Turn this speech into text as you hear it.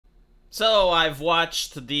So I've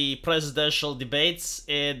watched the presidential debates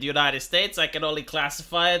in the United States. I can only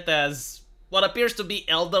classify it as what appears to be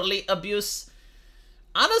elderly abuse.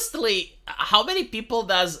 Honestly, how many people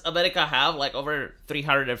does America have? Like over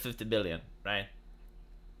 350 million, right?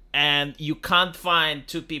 And you can't find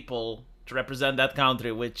two people to represent that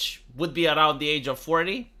country, which would be around the age of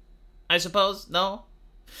 40, I suppose? No?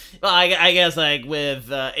 Well, I guess like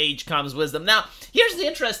with age comes wisdom. Now, here's the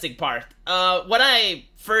interesting part. When I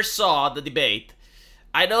first saw the debate,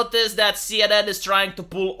 I noticed that CNN is trying to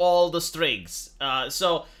pull all the strings.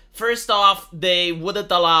 So, first off, they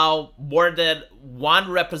wouldn't allow more than one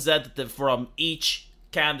representative from each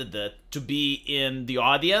candidate to be in the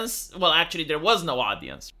audience. Well, actually, there was no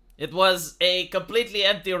audience. It was a completely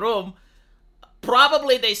empty room.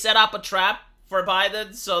 Probably they set up a trap for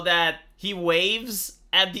Biden so that he waves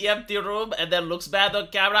at the empty room and then looks bad on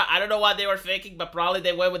camera. I don't know what they were thinking, but probably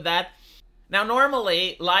they went with that. Now,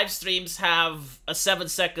 normally, live streams have a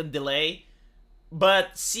 7-second delay,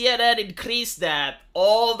 but CNN increased that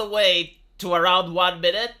all the way to around 1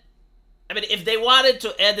 minute. I mean, if they wanted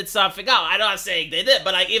to edit something out, I'm not saying they did,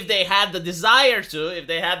 but like if they had the desire to, if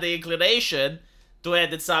they had the inclination to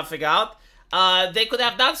edit something out, they could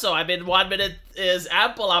have done so. I mean, 1 minute is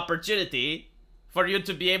ample opportunity for you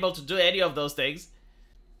to be able to do any of those things.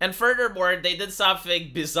 And furthermore, they did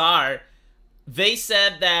something bizarre. They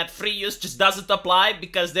said that free use just doesn't apply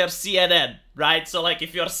because they're CNN, right? So like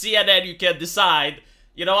if you're CNN, you can decide,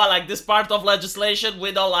 you know what, like this part of legislation,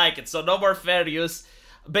 we don't like it, so no more fair use.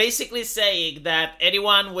 Basically saying that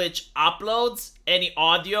anyone which uploads any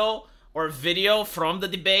audio or video from the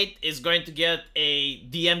debate is going to get a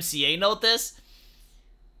DMCA notice.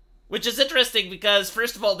 Which is interesting because,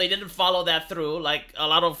 first of all, they didn't follow that through. Like, a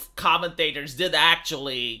lot of commentators did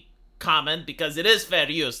actually comment because it is fair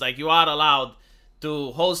use. Like, you are allowed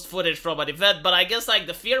to host footage from an event. But I guess, like,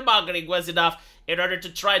 the fear-mongering was enough in order to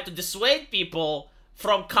try to dissuade people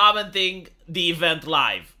from commenting the event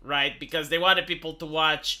live, right? Because they wanted people to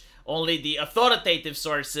watch only the authoritative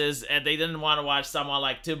sources, and they didn't want to watch someone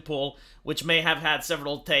like Tim Pool, which may have had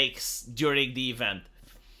several takes during the event.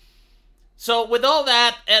 So with all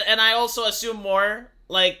that, and I also assume more,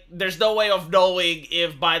 like, there's no way of knowing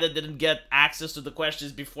if Biden didn't get access to the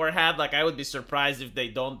questions beforehand. Like, I would be surprised if they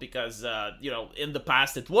don't because, you know, in the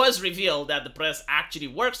past it was revealed that the press actually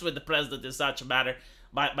works with the president in such a matter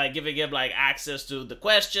by giving him, like, access to the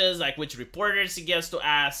questions, like which reporters he gets to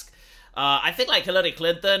ask. I think, like, Hillary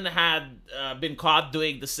Clinton had been caught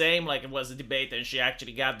doing the same. Like, it was a debate and she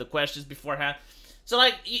actually got the questions beforehand. So,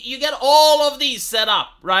 like, you get all of these set up,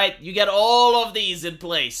 right? You get all of these in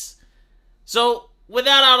place. So, with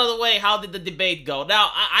that out of the way, how did the debate go?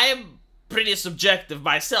 Now, I am pretty subjective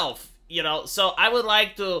myself, you know, so I would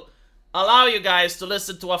like to allow you guys to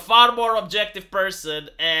listen to a far more objective person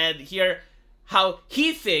and hear how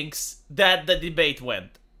he thinks that the debate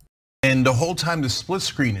went. And the whole time the split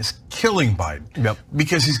screen is killing Biden. Yep.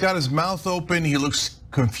 Because he's got his mouth open, he looks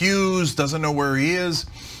confused, doesn't know where he is.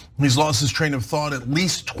 He's lost his train of thought at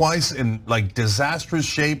least twice in like disastrous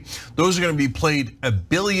shape. Those are gonna be played a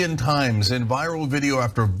billion times in viral video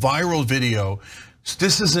after viral video.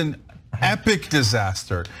 This is an epic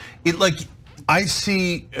disaster. I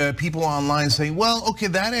see people online saying, well, okay,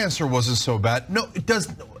 that answer wasn't so bad. No, it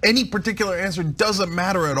doesn't, any particular answer doesn't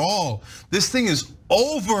matter at all. This thing is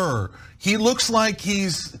over. He looks like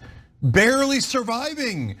he's barely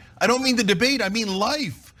surviving. I don't mean the debate, I mean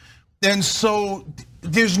life. And so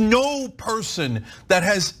there's no person that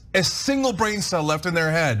has a single brain cell left in their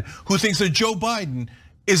head who thinks that Joe Biden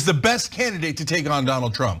is the best candidate to take on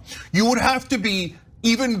Donald Trump. You would have to be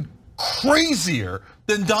even crazier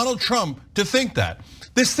than Donald Trump to think that.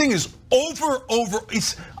 This thing is over.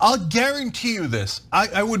 I'll guarantee you this.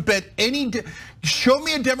 I would bet show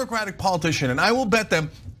me a Democratic politician and I will bet them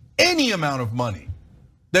any amount of money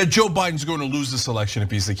that Joe Biden's going to lose this election if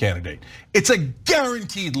he's the candidate. It's a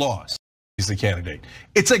guaranteed loss. He's the candidate.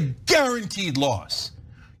 It's a guaranteed loss.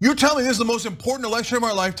 You're telling me this is the most important election of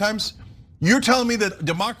our lifetimes? You're telling me that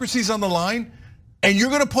democracy's on the line and you're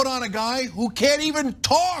gonna put on a guy who can't even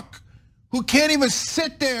talk, who can't even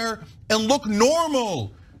sit there and look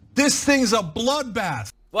normal. This thing's a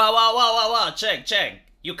bloodbath. Well, check.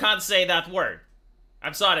 You can't say that word.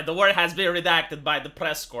 I'm sorry, the word has been redacted by the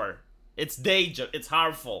press corps. It's danger, it's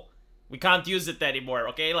harmful. We can't use it anymore,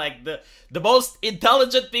 okay? Like the most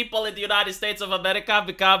intelligent people in the United States of America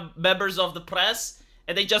become members of the press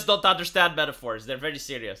and they just don't understand metaphors. They're very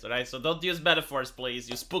serious, all right? So don't use metaphors, please.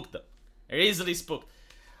 You spook them. They're easily spooked.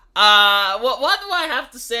 What do I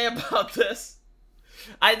have to say about this?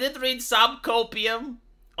 I did read some copium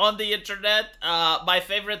on the internet. My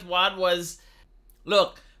favorite one was,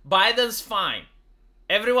 look, Biden's fine.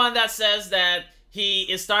 Everyone that says that he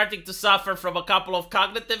is starting to suffer from a couple of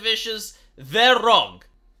cognitive issues, they're wrong.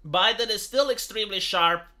 Biden is still extremely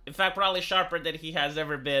sharp. In fact, probably sharper than he has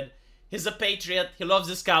ever been. He's a patriot. He loves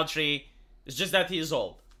his country. It's just that he's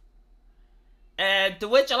old. And to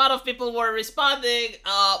which a lot of people were responding,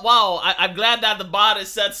 wow, I'm glad that the bar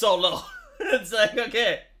is set so low. It's like,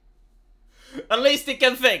 okay. At least he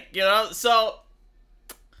can think, you know? So,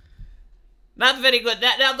 not very good.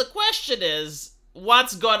 Now, the question is,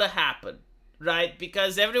 what's gonna happen, right?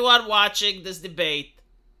 Because everyone watching this debate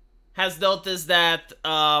has noticed that,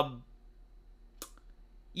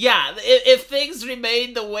 yeah, if things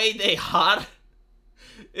remain the way they are,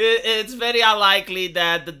 it's very unlikely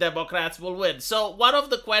that the Democrats will win. So one of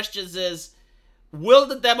the questions is, will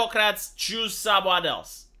the Democrats choose someone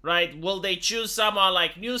else, right? Will they choose someone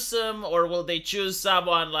like Newsom, or will they choose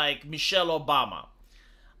someone like Michelle Obama?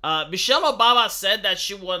 Michelle Obama said that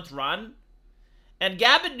she won't run. And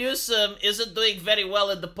Gavin Newsom isn't doing very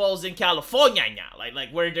well in the polls in California now.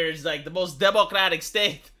 Like where there's like the most democratic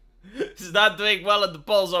state. He's not doing well in the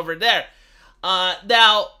polls over there.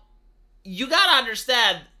 Now, you gotta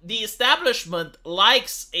understand, the establishment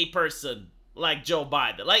likes a person like Joe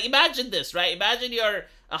Biden. Like, imagine this, right? Imagine you're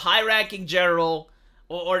a high-ranking general,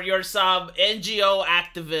 or you're some NGO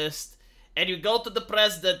activist, and you go to the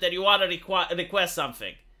president and you want to request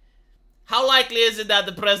something. How likely is it that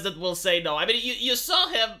the president will say no? I mean, you saw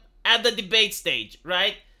him at the debate stage,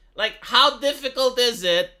 right? Like, how difficult is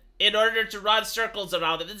it in order to run circles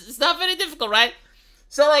around it? It's not very difficult, right?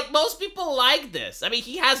 So, like, most people like this. I mean,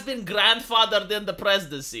 he has been grandfathered in the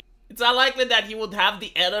presidency. It's unlikely that he would have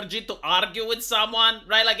the energy to argue with someone,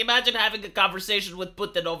 right? Like, imagine having a conversation with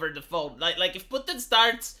Putin over the phone. Like if Putin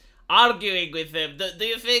starts arguing with him, do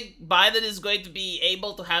you think Biden is going to be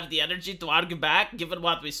able to have the energy to argue back, given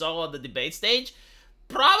what we saw on the debate stage?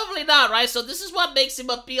 Probably not, right? So this is what makes him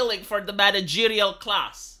appealing for the managerial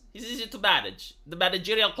class. He's easy to manage. The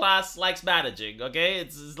managerial class likes managing, okay?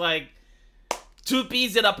 It's like two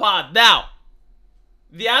peas in a pod. Now,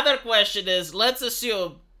 the other question is, let's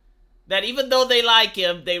assume that even though they like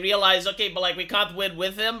him, they realize, okay, but like we can't win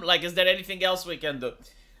with him. Like, is there anything else we can do?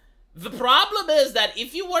 The problem is that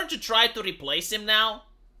if you were to try to replace him now,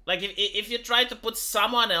 like if you try to put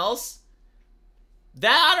someone else,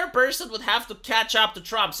 that other person would have to catch up to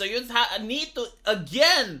Trump. So you'd need to,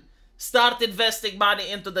 again, start investing money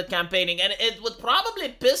into the campaigning. And it would probably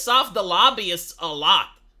piss off the lobbyists a lot.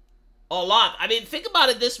 A lot. I mean, think about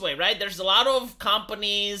it this way, right? There's a lot of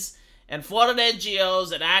companies and foreign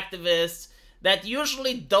NGOs and activists that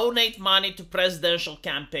usually donate money to presidential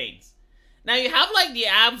campaigns. Now, you have like the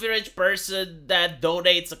average person that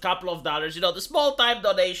donates a couple of dollars, you know, the small-time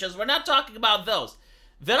donations. We're not talking about those.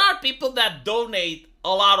 There are people that donate a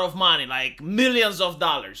lot of money, like millions of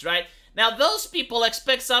dollars, right? Now, those people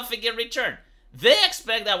expect something in return. They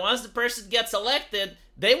expect that once the person gets elected,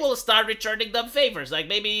 they will start returning them favors. Like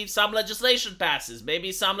maybe some legislation passes,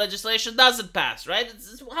 maybe some legislation doesn't pass, right?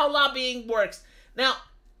 It's how lobbying works. Now,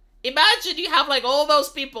 imagine you have like all those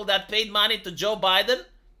people that paid money to Joe Biden,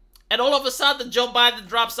 and all of a sudden Joe Biden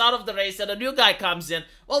drops out of the race and a new guy comes in.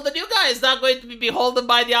 Well, the new guy is not going to be beholden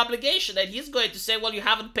by the obligation, and he's going to say, well, you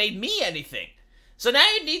haven't paid me anything. So now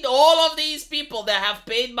you need all of these people that have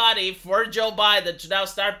paid money for Joe Biden to now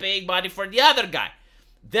start paying money for the other guy.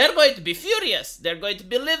 They're going to be furious. They're going to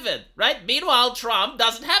be livid, right? Meanwhile, Trump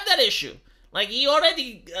doesn't have that issue. Like, he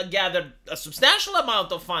already gathered a substantial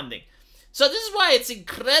amount of funding. So this is why it's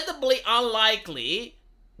incredibly unlikely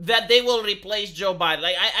that they will replace Joe Biden.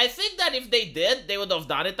 Like, I think that if they did, they would have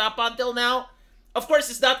done it up until now. Of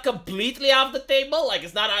course, it's not completely off the table. Like,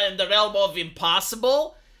 it's not in the realm of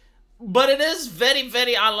impossible. But it is very,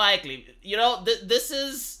 very unlikely. You know, this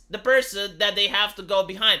is the person that they have to go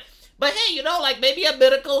behind. But hey, you know, like maybe a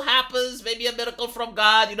miracle happens. Maybe a miracle from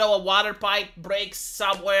God. You know, a water pipe breaks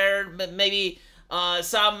somewhere. Maybe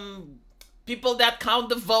some people that count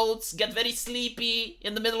the votes get very sleepy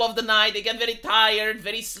in the middle of the night. They get very tired,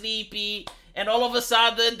 very sleepy. And all of a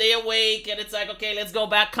sudden they awake and it's like, okay, let's go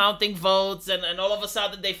back counting votes. And all of a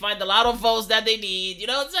sudden they find a lot of votes that they need. You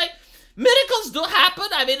know, it's like miracles do happen.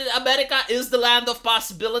 I mean, America is the land of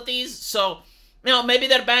possibilities. So, you know, maybe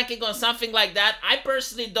they're banking on something like that. I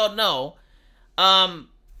personally don't know.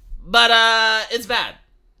 But it's bad.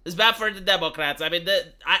 It's bad for the Democrats. I mean,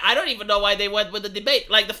 I don't even know why they went with the debate.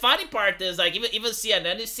 Like, the funny part is, like, even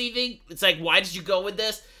CNN is seething. It's like, why did you go with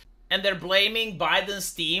this? And they're blaming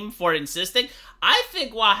Biden's team for insisting. I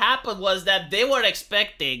think what happened was that they were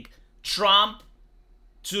expecting Trump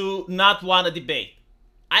to not want to debate.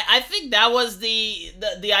 I think that was the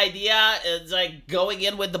idea. It's like going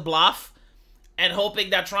in with the bluff. and hoping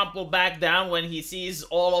that Trump will back down when he sees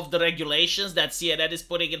all of the regulations that CNN is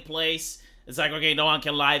putting in place. It's like, okay, no one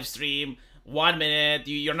can live stream, 1 minute,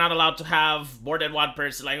 you're not allowed to have more than one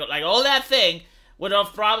person, like all that thing would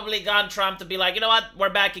have probably gotten Trump to be like, you know what, we're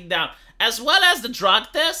backing down. As well as the drug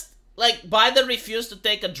test, like Biden refused to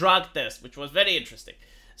take a drug test, which was very interesting.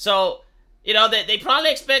 So, you know, they probably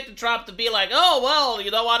expected Trump to be like, oh, well, you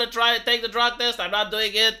don't want to try to take the drug test, I'm not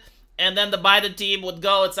doing it. And then the Biden team would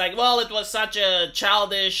go, it's like, well, it was such a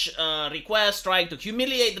childish request trying to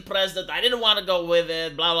humiliate the president. I didn't want to go with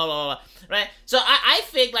it, blah, blah, blah, blah. Right? So I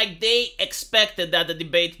think, like, they expected that the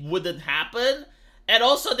debate wouldn't happen. And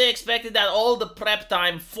also they expected that all the prep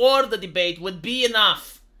time for the debate would be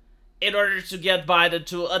enough in order to get Biden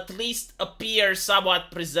to at least appear somewhat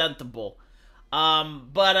presentable.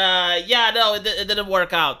 Yeah, no, it didn't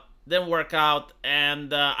work out. Didn't work out,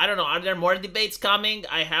 and I don't know, are there more debates coming?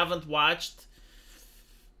 I haven't watched.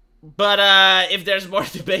 But if there's more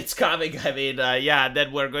debates coming, I mean, yeah,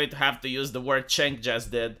 then we're going to have to use the word Cenk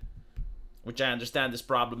just did, which I understand is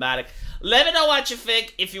problematic. Let me know what you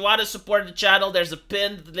think. If you want to support the channel, there's a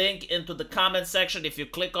pinned link into the comment section. If you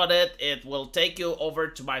click on it, it will take you over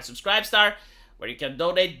to my Subscribestar, where you can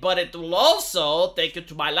donate, but it will also take you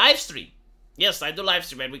to my live stream. Yes, I do live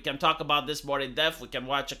stream, and we can talk about this more in depth. We can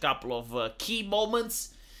watch a couple of key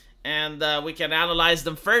moments, and we can analyze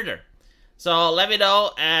them further. So let me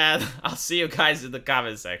know, and I'll see you guys in the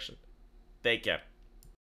comment section. Take care.